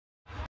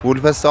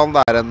Volumfestivalen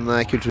er en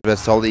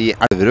kulturfestival i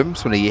Elverum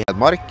som ligger i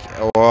Hedmark,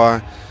 og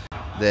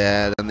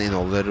den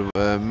inneholder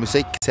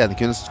musikk,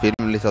 scenekunst,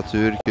 film,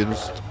 litteratur,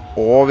 kunst,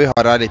 og vi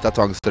har en liten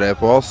tvangstrøye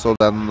på oss, og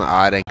den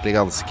er egentlig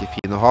ganske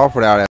fin å ha,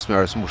 for det er det som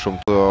gjør det så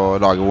morsomt å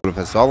lage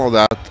Volumfestivalen, og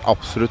det er at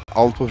absolutt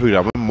alt på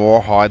programmet må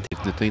ha en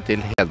tilknytning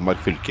til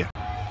Hedmark fylke.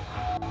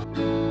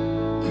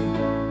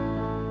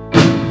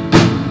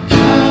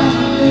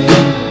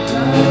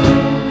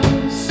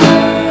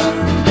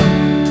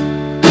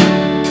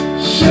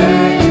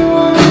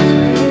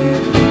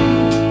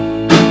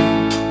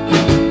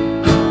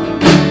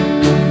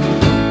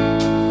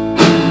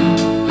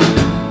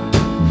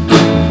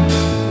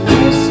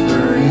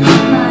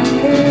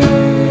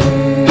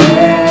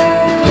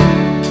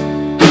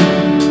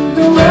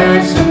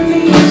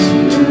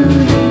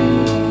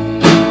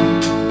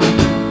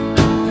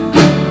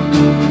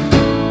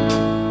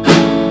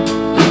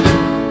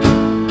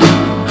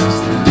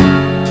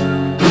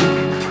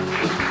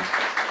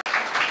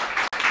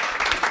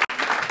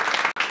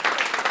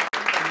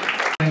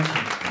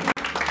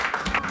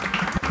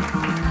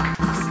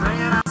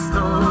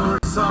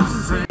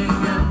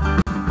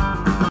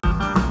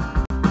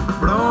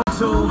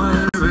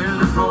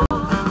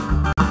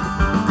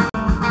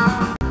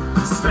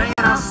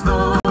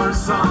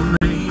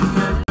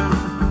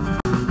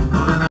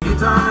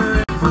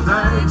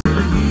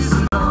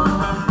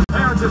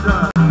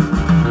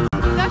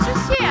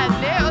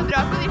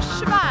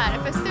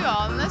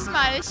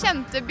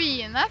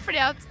 Byene, fordi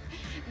at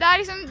det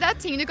er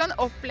ting du kan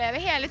oppleve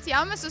hele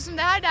tiden, men sånn som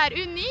det her, det er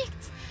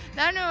unikt.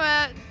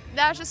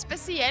 Det er så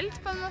spesielt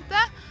på en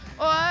måte,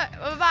 å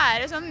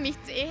være sånn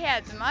midt i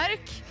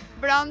Hedmark,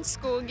 blant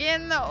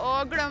skogen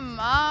og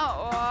glømma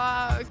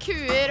og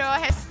kuer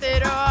og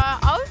hester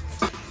og alt.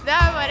 Det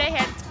er bare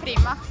helt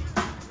prima.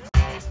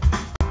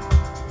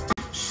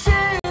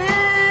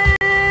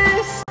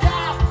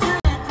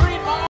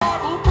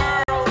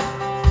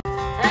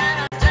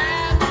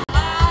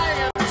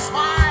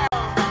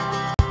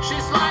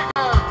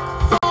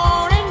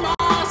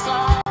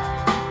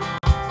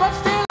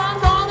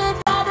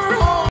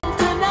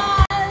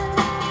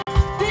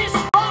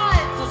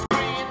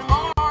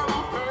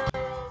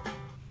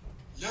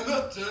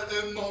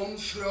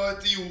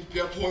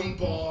 På en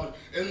bar,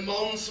 en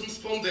mann som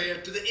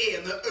spanderte det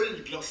ene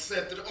ølglasset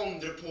etter det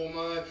andre på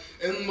meg,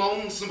 en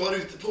mann som var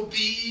ute på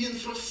byen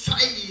for å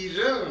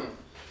feire.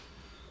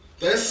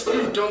 Da jeg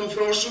spurte han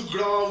hvorfor han var så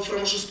glad, hvorfor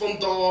han var så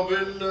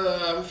spandabel,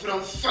 hvorfor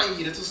han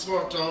feiret, så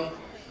svarte han: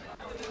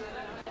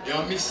 jeg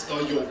har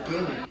mistet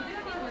jobben.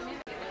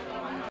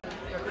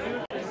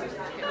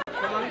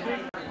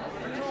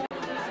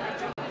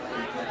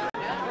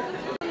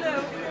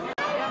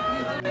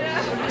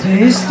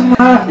 Taste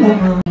my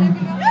woman.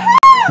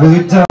 Will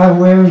you die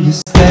where you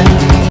stand?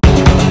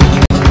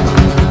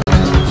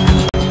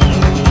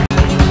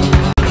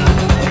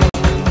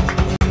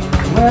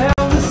 Well,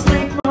 the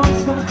snake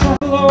mountain's gonna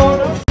topple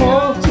over and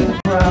fall to the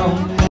ground.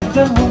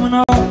 That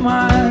woman of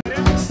mine,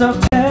 stop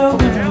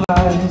telling her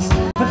lies.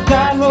 But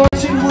that Lord,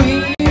 she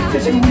weep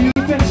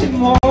and she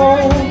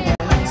moan.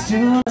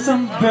 Soon as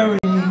I'm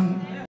buried,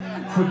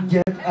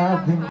 forget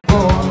I've been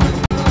born.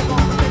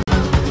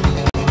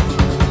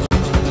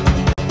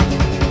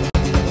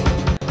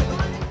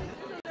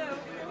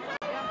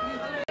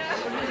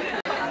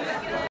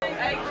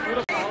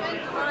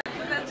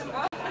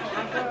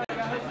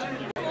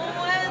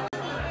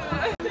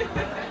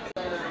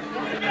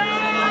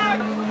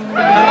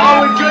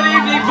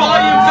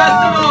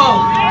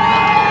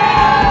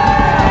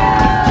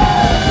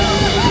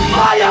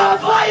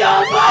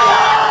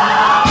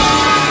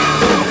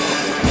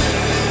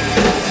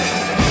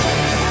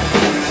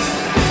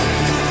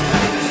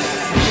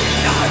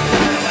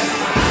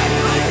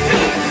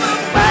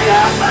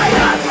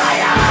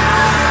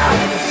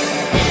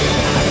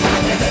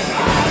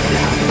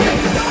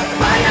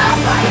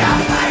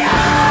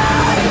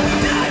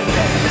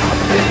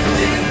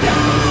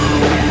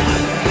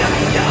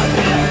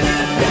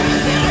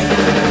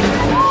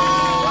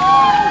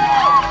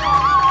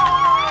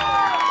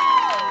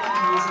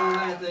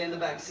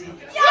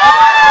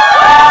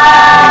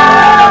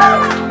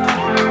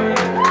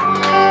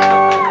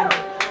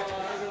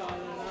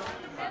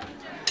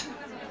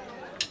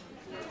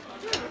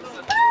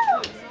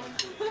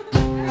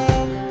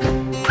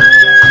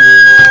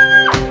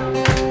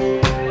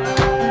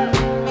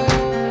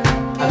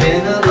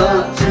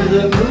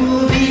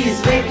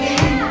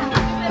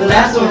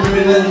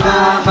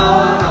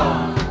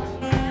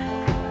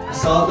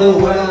 The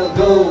world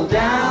go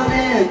down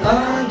and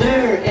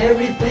under,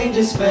 everything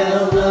just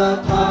fell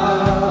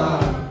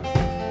apart.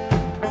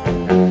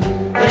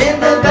 But in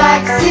the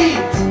back seat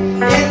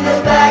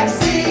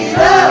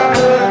of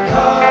her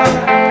car,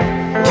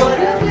 what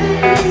a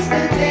place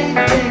to think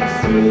things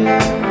through.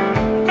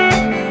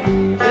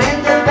 But in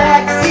the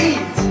back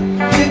seat,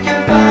 you can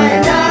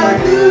find out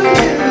who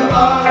you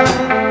are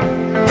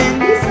and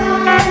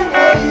decide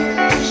what you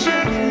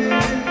should do.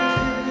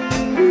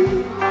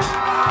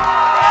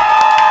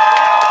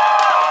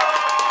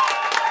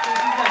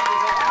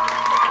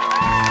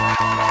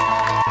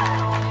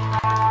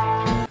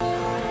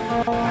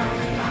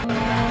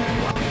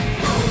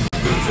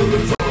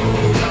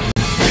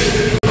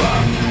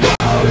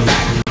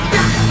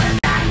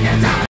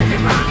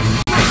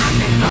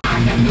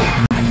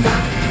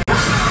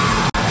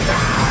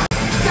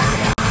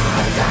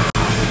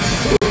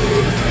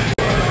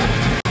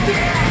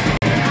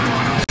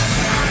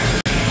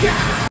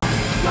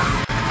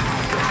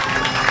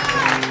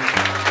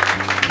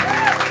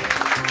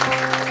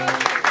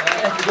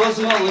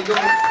 som alle kan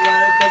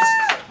være fest.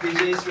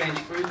 DJ Strange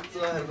Fruit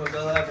og høre på hva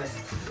det er fest.